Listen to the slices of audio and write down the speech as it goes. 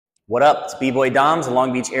What up? It's B-Boy Doms, a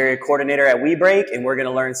Long Beach area coordinator at WeBreak, and we're going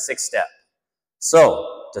to learn 6-step.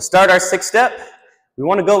 So, to start our 6-step, we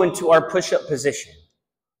want to go into our push-up position.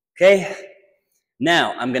 Okay?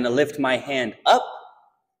 Now, I'm going to lift my hand up,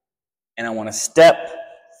 and I want to step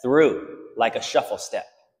through like a shuffle step.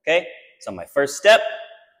 Okay? So my first step,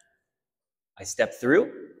 I step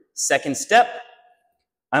through. Second step,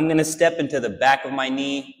 I'm going to step into the back of my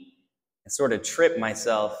knee and sort of trip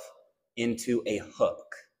myself into a hook.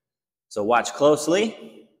 So watch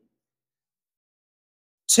closely.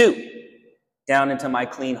 2, down into my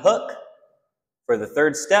clean hook. For the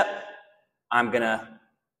third step, I'm going to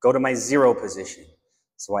go to my 0 position.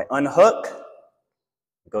 So I unhook,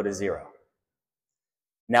 go to 0.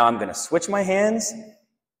 Now I'm going to switch my hands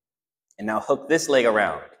and now hook this leg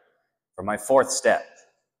around for my 4th step.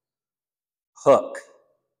 Hook.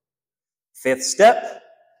 5th step,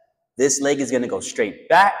 this leg is going to go straight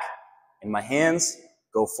back and my hands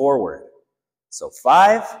go forward. So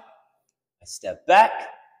 5, I step back,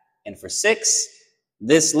 and for 6,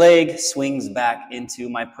 this leg swings back into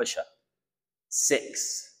my push-up.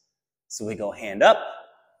 6. So we go hand up.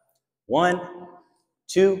 1,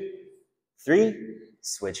 2, 3,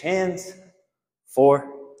 switch hands.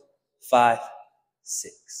 4, 5,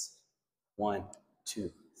 6. 1,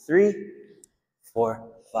 2, 3, 4,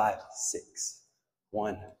 5, 6.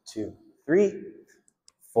 1, 2, 3,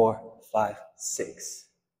 4, 5, 6.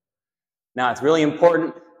 Now, it's really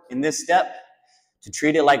important in this step to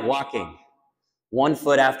treat it like walking. 1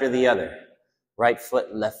 foot after the other. Right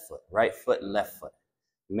foot, left foot. Right foot, left foot.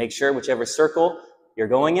 Make sure whichever circle you're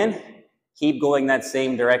going in, keep going that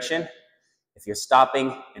same direction. If you're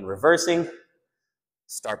stopping and reversing,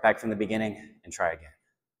 start back from the beginning and try again.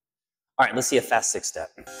 All right, let's see a fast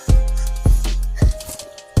 6-step.